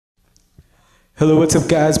Hello, what's up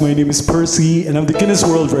guys? My name is Percy and I'm the Guinness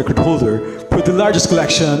World Record holder for the largest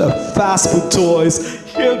collection of fast food toys.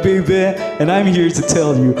 Yeah, baby! And I'm here to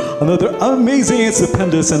tell you another amazing,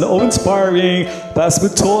 stupendous, and awe-inspiring fast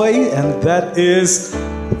food toy, and that is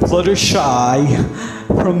Fluttershy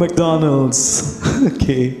from McDonald's.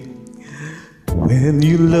 Okay. When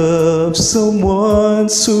you love someone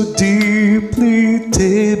so deeply,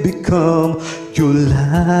 they become your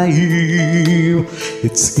life.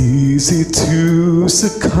 It's easy to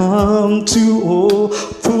succumb to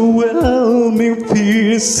overwhelming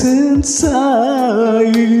fears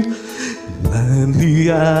inside. Blindly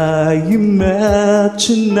I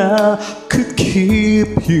imagine I could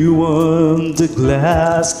keep you under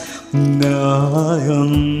glass. Now I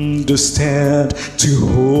understand, to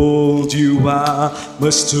hold you I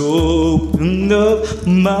must open up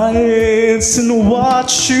my eyes and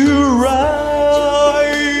watch you rise.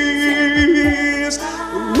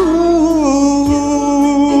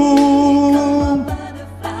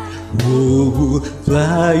 Ooh,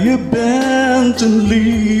 fly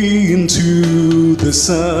abandonedly into the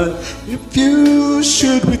sun. If you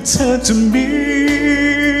should return to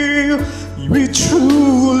me, we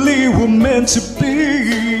truly were meant to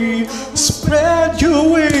be. Spread your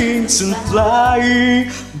wings and fly,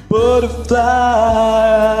 butterfly.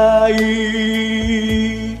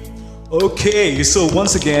 Okay, so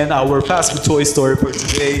once again, our fast food toy story for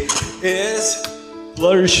today is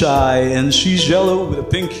Fluttershy, and she's yellow with a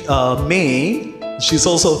pink mane. She's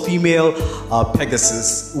also a female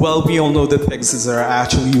Pegasus. Well, we all know that Pegasus are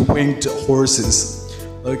actually winged horses.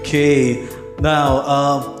 Okay,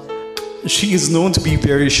 now she is known to be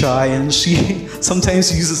very shy, and she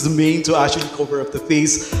sometimes uses the mane to actually cover up the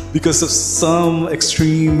face because of some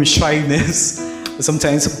extreme shyness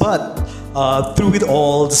sometimes. But through it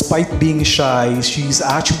all, despite being shy, she's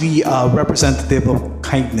actually a representative of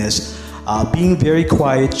kindness. Being very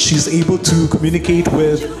quiet, she's able to communicate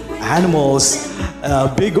with animals,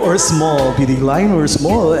 big or small, be they lion or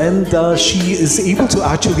small, and she is able to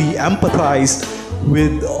actually empathize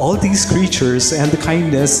with all these creatures, and the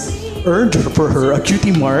kindness earned for her a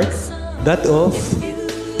cutie mark, that of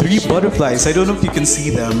 3 butterflies. I don't know if you can see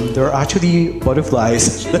them. They're actually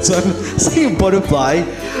butterflies. That's why I'm saying Butterfly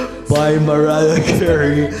by Mariah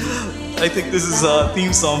Carey. I think this is a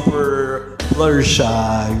theme song for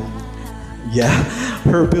Fluttershy. Yeah,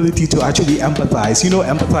 her ability to actually empathize. You know,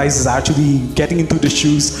 empathize is actually getting into the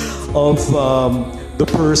shoes of the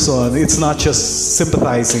person. It's not just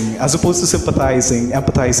sympathizing. As opposed to sympathizing,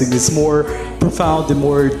 empathizing is more profound and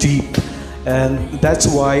more deep. And that's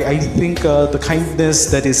why I think the kindness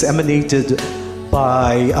that is emanated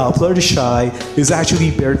by Fluttershy is actually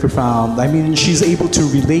very profound. I mean, she's able to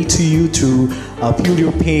relate to you, to feel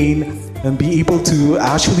your pain, and be able to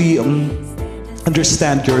actually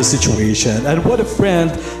understand your situation. And what a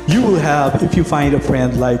friend you will have if you find a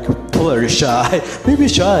friend like Fluttershy. Maybe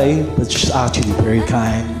shy, but she's actually very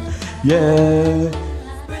kind. Yeah.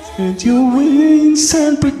 Spread your wings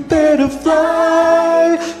and prepare to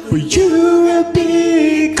fly, for you will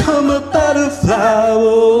become a butterfly.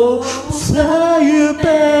 Oh, fly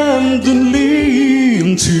abandonedly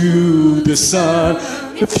into the sun.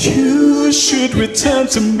 If you should return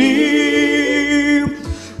to me,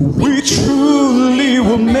 we truly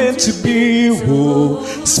were meant to be. Oh,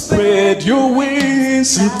 spread your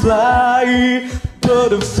wings and fly,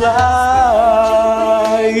 butterfly.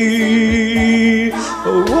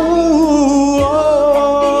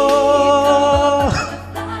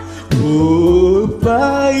 Oh,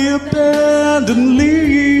 fly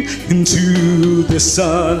abandonedly into the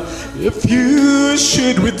sun. If you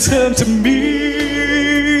should return to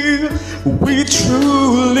me, we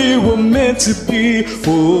truly were meant to be.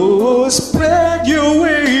 Oh, spread your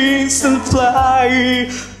wings and fly,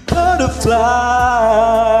 butterfly.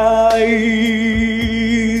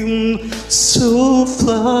 So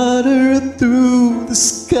flutter through the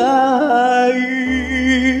sky,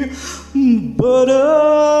 butterfly.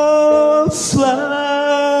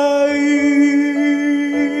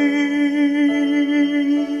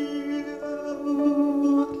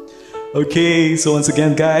 Okay, so once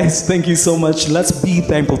again guys, thank you so much. Let's be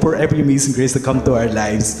thankful for every amazing grace that comes to our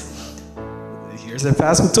lives. Here's our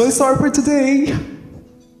fast food toy story for today.